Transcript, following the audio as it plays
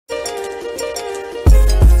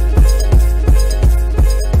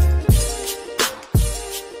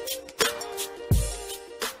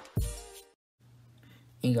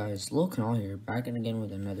guys, Lil Canal here, back and again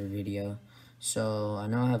with another video. So I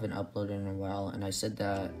know I haven't uploaded in a while, and I said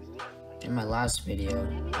that in my last video.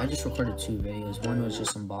 I just recorded 2 videos. One was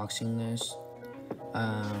just unboxing this.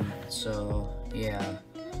 Yeah.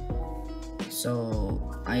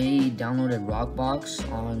 So I downloaded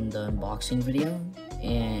Rockbox on the unboxing video,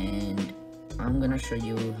 and I'm gonna show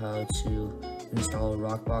you how to install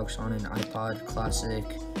Rockbox on an iPod Classic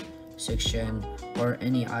 6th Gen or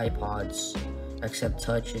any iPods except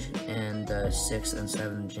Touch and the 6th and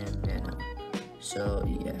 7th Gen Nano. So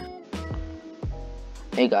yeah.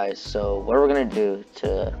 Hey guys, so what we're gonna do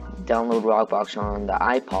to download Rockbox on the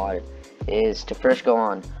iPod is to first go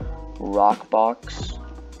on Rockbox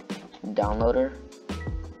downloader.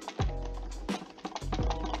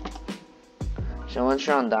 So once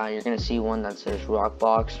you're on that, you're gonna see one that says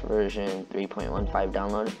Rockbox version 3.15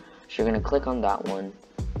 download. So you're gonna click on that one,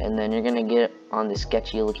 and then you're gonna get on this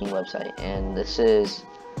sketchy looking website, and this is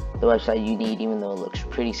the website you need, even though it looks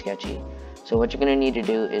pretty sketchy. So what you're gonna need to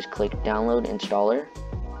do is click download installer,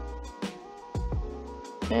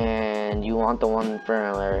 and you want the one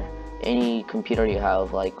for any computer you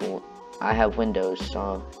have. Like I have Windows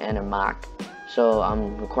and a Mac, so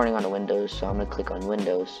I'm recording on a Windows, so I'm gonna click on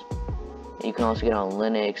Windows. You can also get on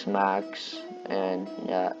Linux, Macs, and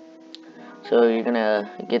yeah. So you're gonna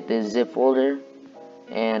get this zip folder,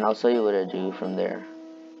 and I'll show you what to do from there.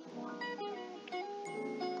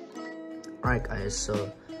 Alright guys,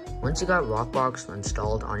 so once you got Rockbox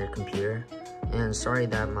installed on your computer, and sorry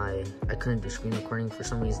that I couldn't do screen recording, for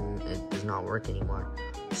some reason it does not work anymore.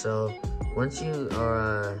 So once you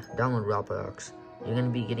download Rockbox, you're gonna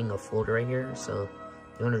be getting a folder right here. So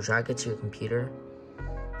you wanna drag it to your computer,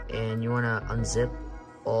 and you wanna unzip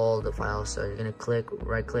all the files. So you're gonna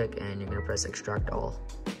right click, and you're gonna press extract all.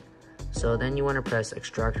 So then you want to press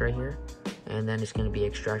extract right here, and then it's going to be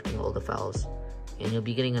extracting all the files, and you'll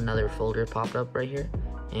be getting another folder popped up right here,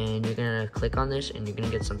 and you're going to click on this, and you're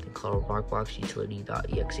going to get something called Rockbox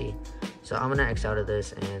utility.exe. So I'm going to X out of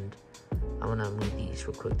this, and I'm going to move these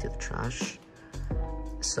real quick to the trash.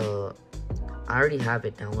 So I already have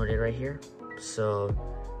it downloaded right here. So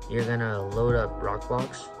you're going to load up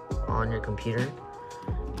Rockbox on your computer,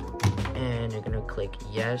 and you're gonna click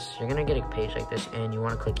yes. You're gonna get a page like this, and you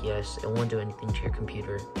want to click yes. It won't do anything to your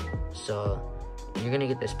computer. So you're gonna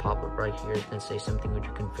get this pop-up right here. It's gonna say something with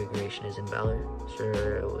your configuration is invalid. So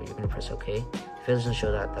you're gonna press OK. If it doesn't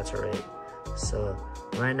show that, that's alright. So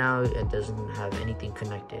right now it doesn't have anything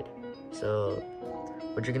connected. So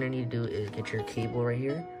what you're gonna need to do is get your cable right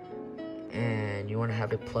here, and you want to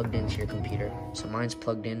have it plugged into your computer. So mine's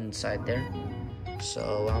plugged in inside there.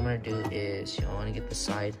 So what I'm gonna do is, I want to get the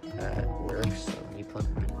side that works. So let me plug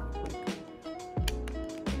mine quick.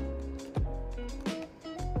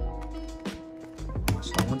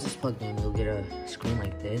 So once it's plugged in, you'll get a screen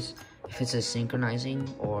like this. If it's a synchronizing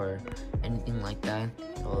or anything like that,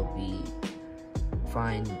 it'll be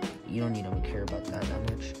fine. You don't need to care about that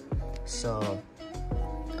much. So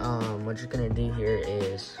what you're gonna do here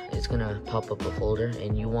is, it's gonna pop up a folder,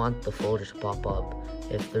 and you want the folder to pop up.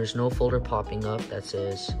 If there's no folder popping up that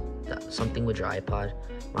says something with your iPod,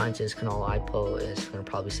 mine says Canal iPod, it's gonna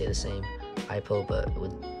probably say the same iPod, but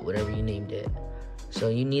with whatever you named it. So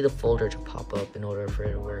you need a folder to pop up in order for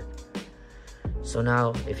it to work. So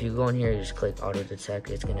now if you go in here, you just click auto detect,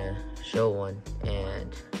 it's gonna show one,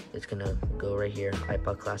 and it's gonna go right here,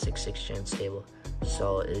 iPod Classic 6th Gen stable.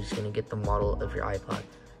 So it's gonna get the model of your iPod.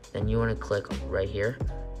 Then you want to click right here,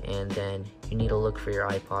 and then you need to look for your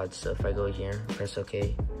iPod. So if I go here, press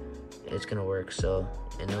OK, it's gonna work. So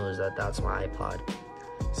it knows that that's my iPod.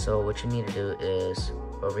 So what you need to do is,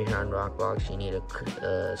 over here on Rockbox, you need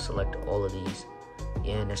to select all of these,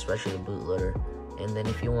 and especially the bootloader. And then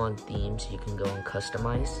if you want themes, you can go and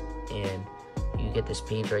customize, and you get this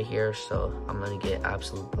page right here. So I'm gonna get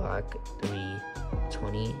Absolute Black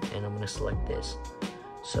 320, and I'm gonna select this.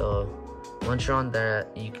 So once you're on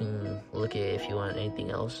that, you can look at it if you want anything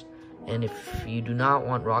else. And if you do not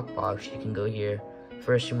want Rockbox, you can go here.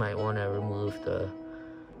 First, you might want to remove the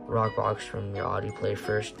Rockbox from your audio player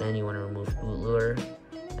first. Then you want to remove bootloader.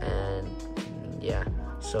 And yeah,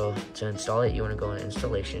 so to install it, you want to go in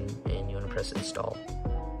installation, and you want to press install.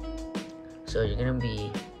 So you're going to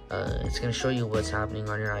be, it's going to show you what's happening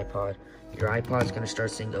on your iPod. Your iPod's going to start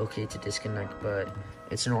saying OK to disconnect, but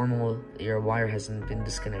it's normal, your wire hasn't been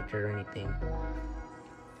disconnected or anything.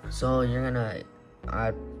 So you're gonna,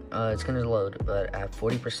 it's gonna load, but at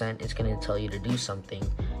 40%, it's gonna tell you to do something.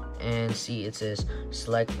 And see, it says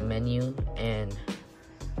select menu and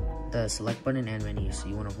the select button and menu. So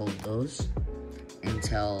you wanna hold those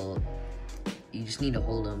until, you just need to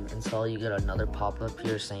hold them until you get another pop-up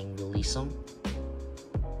here saying release them.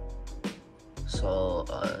 So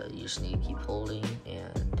you just need to keep holding,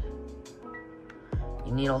 and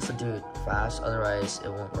you need to also do it fast, otherwise it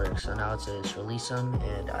won't work. So now it says release them,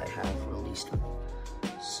 and I have released them.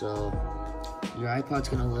 So your iPod's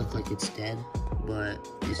gonna look like it's dead, but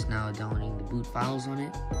it's now downloading the boot files on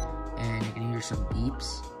it, and you're gonna hear some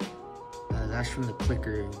beeps. That's from the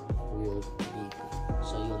clicker wheel beep.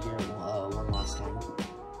 So you'll hear it one last time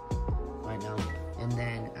right now, and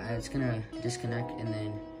then it's gonna disconnect, and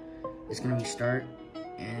then it's gonna restart,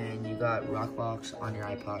 and you got Rockbox on your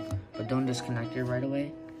iPod. But don't disconnect it right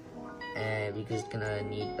away, and because it's gonna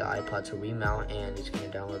need the iPod to remount, and it's gonna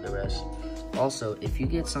download the rest. Also, if you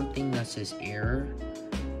get something that says error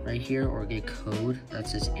right here, or get code that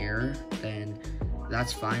says error, then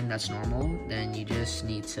that's fine, that's normal. Then you just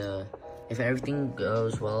need to, if everything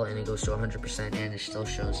goes well and it goes to 100% and it still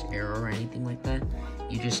shows error or anything like that,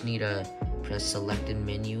 you just need to press selected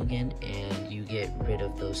menu again, and you get rid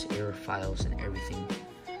of those error files and everything.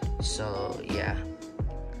 So yeah,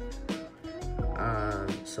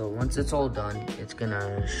 so once it's all done, it's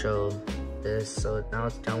gonna show this. So now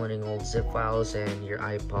it's downloading old zip files, and your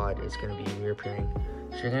iPod is gonna be reappearing.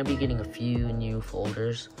 So you're gonna be getting a few new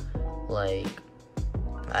folders. Like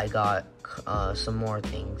I got some more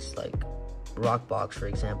things like Rockbox, for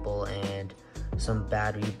example, and some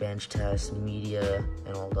battery bench tests, media,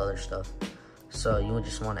 and all the other stuff. So you would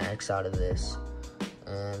just want to X out of this,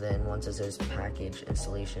 and then once it says package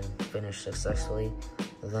installation finished successfully,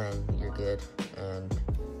 then you're good. And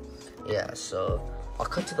yeah, so I'll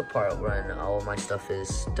cut to the part when all my stuff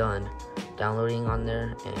is done downloading on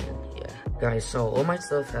there. And yeah guys, so all my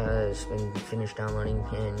stuff has been finished downloading,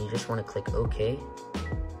 and you just want to click OK,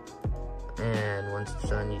 and once it's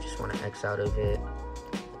done, you just want to X out of it.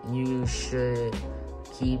 You should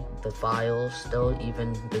keep the files still,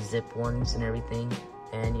 even the zip ones and everything,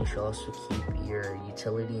 and you should also keep your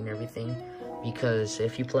utility and everything, because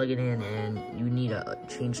if you plug it in and you need to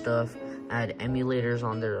change stuff, add emulators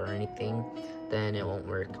on there or anything, then it won't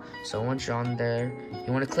work. So once you're on there,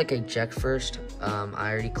 you want to click eject first.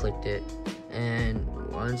 I already clicked it, and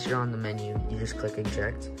once you're on the menu, you just click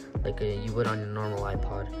eject like you would on your normal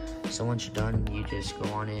iPod. So once you're done, you just go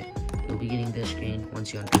on it. You'll be getting this screen.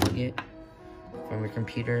 Once you unplug it from your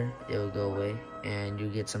computer, it will go away, and you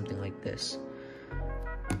get something like this.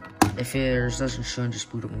 If it doesn't show and just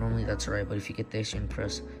boot up normally, that's alright, but if you get this, you can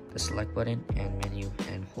press the select button and menu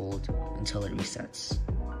and hold until it resets.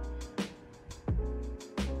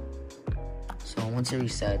 So once it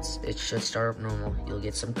resets, it should start up normal. You'll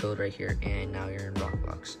get some code right here, and now you're in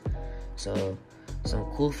Rockbox. So some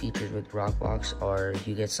cool features with Rockbox are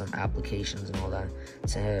you get some applications and all that.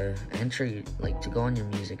 To enter, like to go on your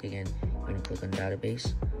music again, you're gonna click on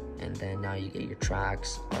database, and then now you get your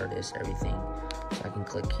tracks, artists, everything. So I can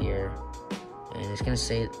click here, and it's gonna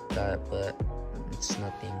say that, but it's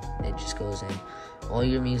nothing. It just goes in all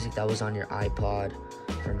your music that was on your iPod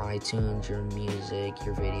from iTunes, your music,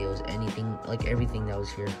 your videos, anything, like everything that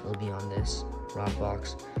was here will be on this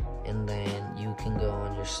Rockbox. And then you can go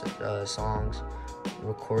on your songs,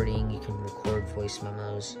 recording, you can record voice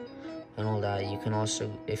memos and all that. You can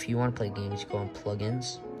also, if you want to play games, you go on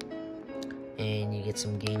plugins, and you get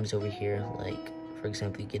some games over here, like for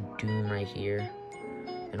example you get Doom right here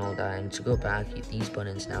and all that. And to go back, these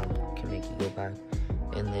buttons now can make you go back.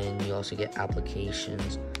 And then you also get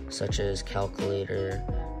applications such as calculator,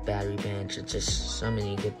 battery bench. It's just so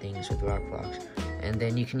many good things with Rockbox. And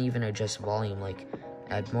then you can even adjust volume, like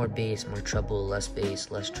add more bass, more treble, less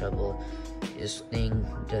bass, less treble. This thing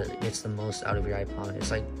gets the most out of your iPod.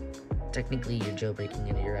 It's like technically you're jailbreaking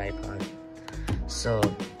into your iPod. So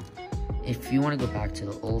if you want to go back to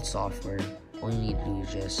the old software, all you need to do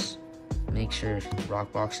is just make sure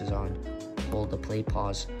Rockbox is on, hold the play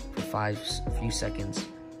pause for a few seconds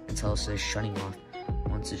until it says shutting off.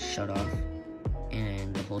 Once it's shut off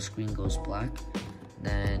and the whole screen goes black,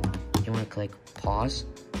 then you want to click pause,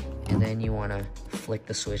 and then you want to flick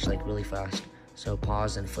the switch like really fast. So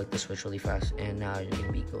pause and flick the switch really fast, and now you're going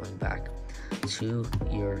to be going back to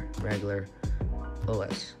your regular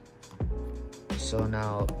OS. So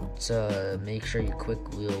now to make sure your quick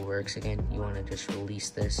wheel works again, you want to just release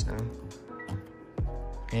this now.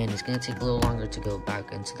 And it's going to take a little longer to go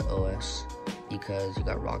back into the OS because you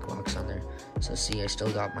got Rockbox on there. So see, I still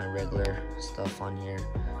got my regular stuff on here.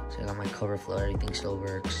 So I got my cover flow, everything still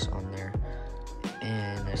works on there.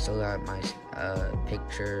 And I still got my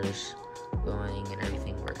pictures going and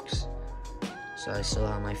everything works. So I still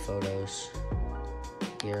have my photos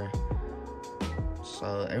here.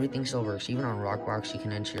 So everything still works. Even on Rockbox, you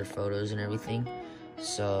can enter your photos and everything.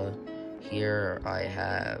 So here I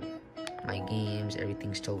have my games,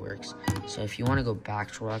 everything still works. So if you want to go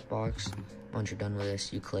back to Rockbox, once you're done with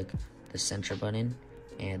this, you click the center button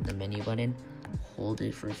and the menu button, hold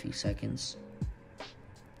it for a few seconds,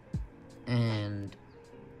 and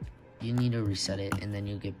you need to reset it, and then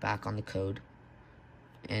you get back on the code,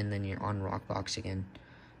 and then you're on Rockbox again.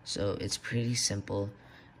 So it's pretty simple.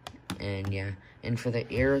 And yeah, and for the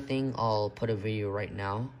error thing, I'll put a video right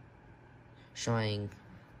now showing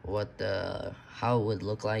how it would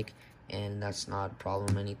look like, and that's not a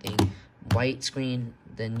problem or anything. White screen,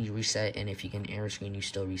 then you reset, and if you get an error screen, you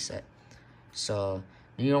still reset. So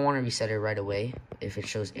you don't want to reset it right away. If it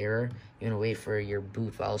shows error, you're gonna wait for your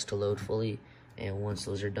boot files to load fully, and once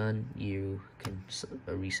those are done, you can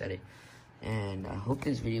reset it. And I hope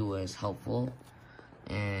this video was helpful,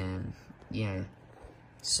 and yeah,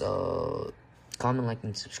 so comment, like,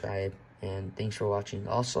 and subscribe, and thanks for watching.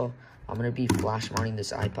 Also, I'm gonna be flash mounting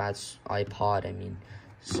this iPod,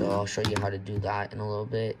 so I'll show you how to do that in a little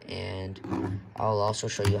bit, and I'll also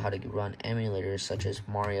show you how to run emulators such as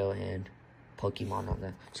Mario and Pokemon on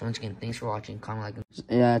that. So once again, thanks for watching. Comment, like,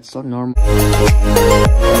 yeah, it's so normal.